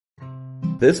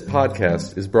This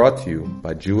podcast is brought to you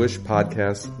by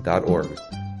JewishPodcasts.org.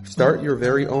 Start your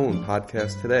very own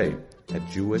podcast today at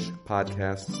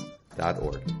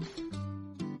JewishPodcasts.org.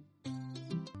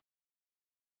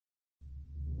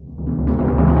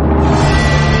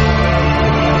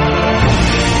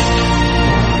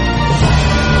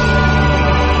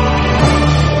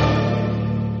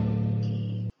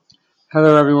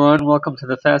 Hello everyone, welcome to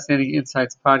the Fascinating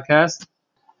Insights podcast.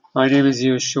 My name is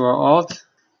Yeshua Alt,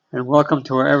 and welcome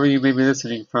to wherever you may be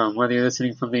listening from, whether you're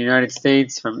listening from the United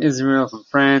States, from Israel, from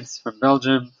France, from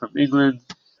Belgium, from England,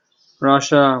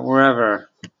 Russia, wherever.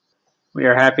 We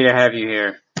are happy to have you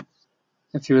here.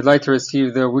 If you would like to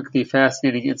receive the weekly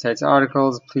Fascinating Insights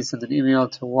articles, please send an email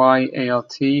to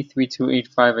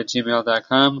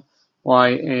yalt3285@gmail.com,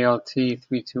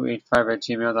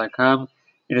 yalt3285@gmail.com.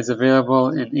 It is available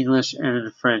in English and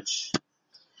in French.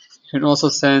 You can also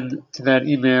send to that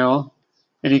email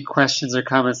any questions or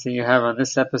comments that you have on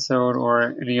this episode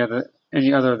or any other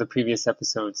of the previous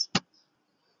episodes.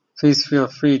 Please feel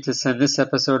free to send this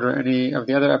episode or any of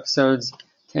the other episodes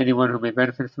to anyone who may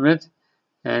benefit from it.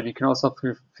 And you can also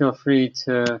feel free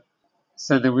to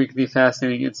send the weekly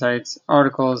Fascinating Insights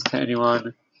articles to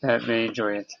anyone that may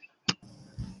enjoy it.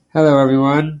 Hello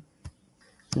everyone.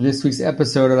 In this week's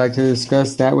episode, I'd like to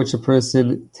discuss that which a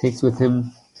person takes with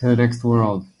him to the next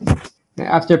world. Now,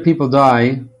 after people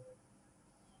die,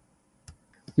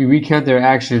 we recount their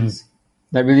actions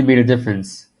that really made a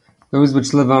difference, those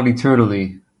which live on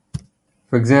eternally.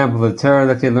 For example, the Torah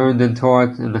that they learned and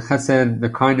taught, and the chesed, the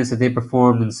kindness that they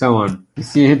performed, and so on. You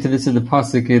see a hint of this in the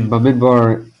pasuk in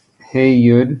Bamidbar Hey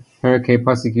Yud, Parakeh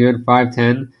pasuk Yud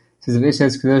 5:10.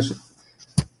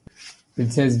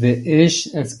 It says, "Ve'ish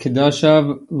es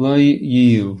kedashav lo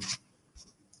yiyu."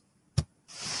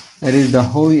 That is, the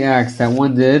holy acts that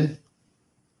one did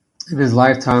in his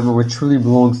lifetime are what truly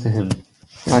belongs to him.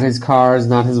 Not his cars,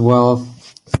 not his wealth,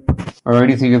 or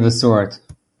anything of the sort.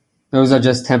 Those are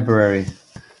just temporary.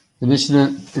 The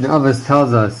Mishnah in Avos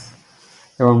tells us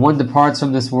that when one departs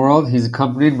from this world, he's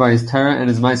accompanied by his Torah and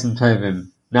his Ma'asim Tovim,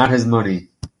 not his money.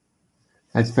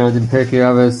 That's found in Pirkei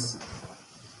Avos,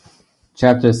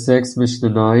 Chapter 6, Mishnah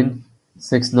 9,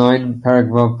 6-9, Parak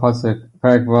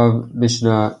Vav,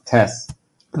 Mishnah Tes.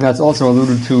 That's also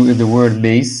alluded to in the word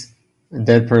mace, a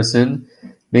dead person.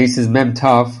 Mace is Mem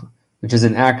Taf, which is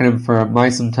an acronym for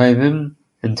Ma'asim Tovim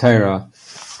and Torah.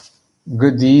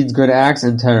 Good deeds, good acts,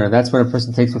 and Torah. That's what a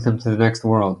person takes with him to the next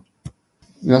world.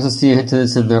 We also see a hint of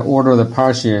this in the order of the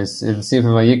Parshias in Sefer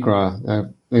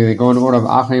Vayikra. They go in order of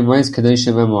Achrei Mois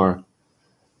Kadeshim Emor,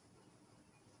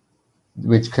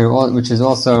 which is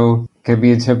also can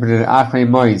be interpreted Achrei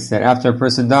Mois, that after a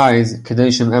person dies,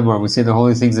 Kadeshim Emor, we say the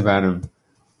holy things about him.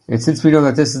 And since we know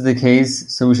that this is the case,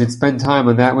 so we should spend time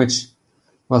on that which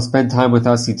will spend time with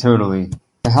us eternally.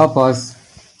 To help us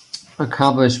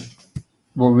accomplish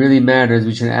what really matters,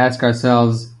 we should ask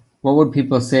ourselves, what would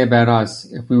people say about us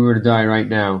if we were to die right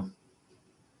now?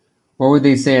 What would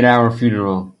they say at our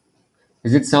funeral?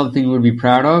 Is it something we would be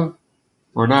proud of,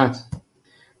 or not?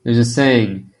 There's a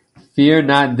saying, fear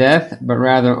not death, but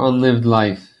rather unlived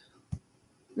life.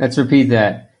 Let's repeat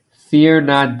that. Fear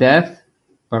not death,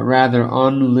 but rather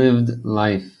unlived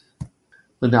life.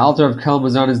 When the Alter of Kelm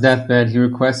was on his deathbed, he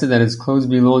requested that his clothes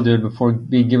be laundered before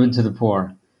being given to the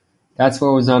poor. That's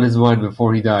what was on his mind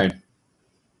before he died.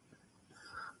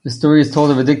 The story is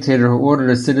told of a dictator who ordered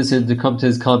a citizen to come to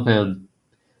his compound,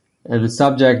 and the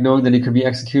subject, knowing that he could be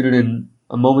executed in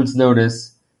a moment's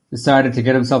notice, decided to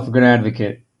get himself a good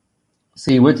advocate.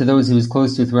 So he went to those he was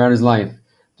close to throughout his life,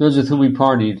 those with whom he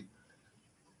partied,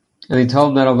 and they told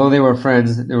him that although they were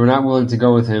friends, they were not willing to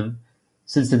go with him,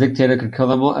 since the dictator could kill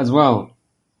them as well.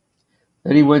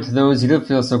 Then he went to those he didn't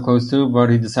feel so close to, but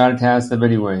he decided to ask them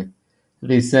anyway. And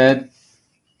they said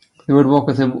they would walk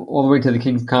with him all the way to the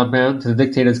king's compound, to the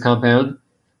dictator's compound,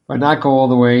 but not go all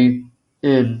the way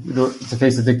in to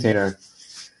face the dictator.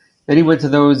 Then he went to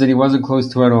those that he wasn't close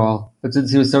to at all, but since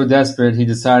he was so desperate, he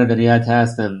decided that he had to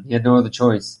ask them. He had no other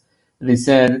choice. And they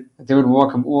said that they would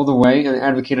walk him all the way and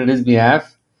advocate on his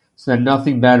behalf so that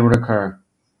nothing bad would occur.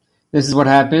 This is what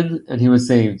happened, and he was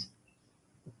saved.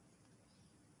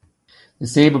 The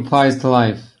same applies to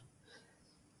life.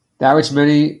 That which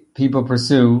many people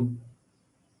pursue,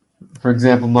 for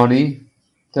example money,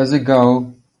 doesn't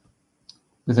go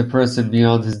with a person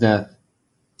beyond his death.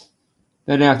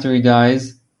 Then after he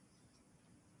dies,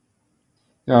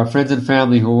 there are friends and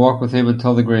family who will walk with him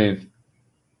until the grave,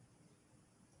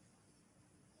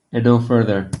 and no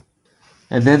further.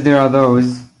 And then there are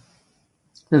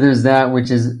there's that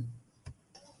which is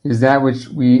that which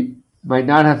we might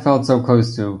not have felt so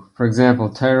close to. For example,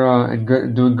 Torah and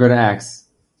doing good acts.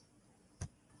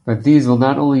 but these will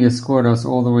not only escort us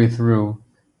all the way through,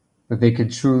 but they can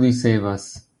truly save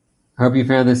us. I hope you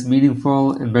found this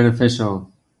meaningful and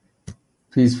beneficial.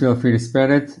 Please feel free to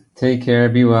spread it. Take care.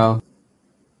 Be well.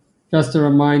 Just a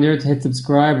reminder to hit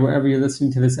subscribe wherever you're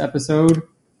listening to this episode,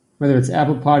 whether it's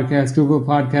Apple Podcasts, Google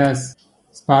Podcasts,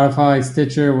 Spotify,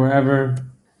 Stitcher, wherever.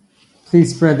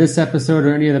 Please spread this episode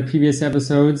or any of the previous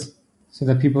episodes so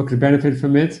that people could benefit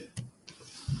from it.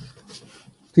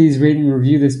 Please rate and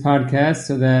review this podcast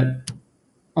so that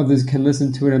others can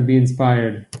listen to it and be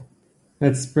inspired.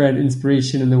 Let's spread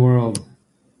inspiration in the world.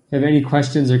 If you have any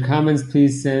questions or comments,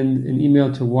 please send an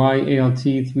email to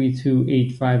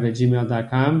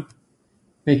yalt3285@gmail.com.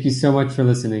 Thank you so much for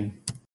listening.